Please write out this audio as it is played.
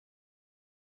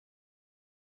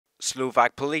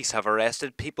Slovak police have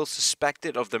arrested people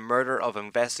suspected of the murder of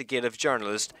investigative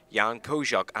journalist Jan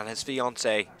Kuciak and his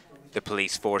fiancée. The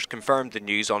police force confirmed the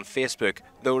news on Facebook,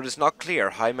 though it is not clear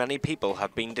how many people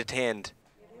have been detained.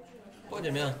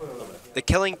 The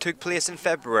killing took place in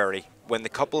February, when the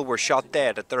couple were shot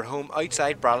dead at their home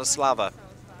outside Bratislava.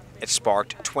 It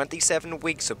sparked 27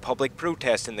 weeks of public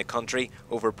protest in the country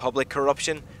over public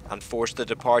corruption and forced the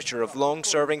departure of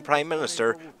long-serving Prime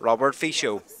Minister Robert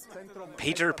Fico.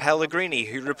 Peter Pellegrini,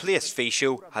 who replaced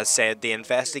Fico, has said the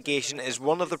investigation is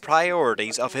one of the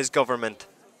priorities of his government.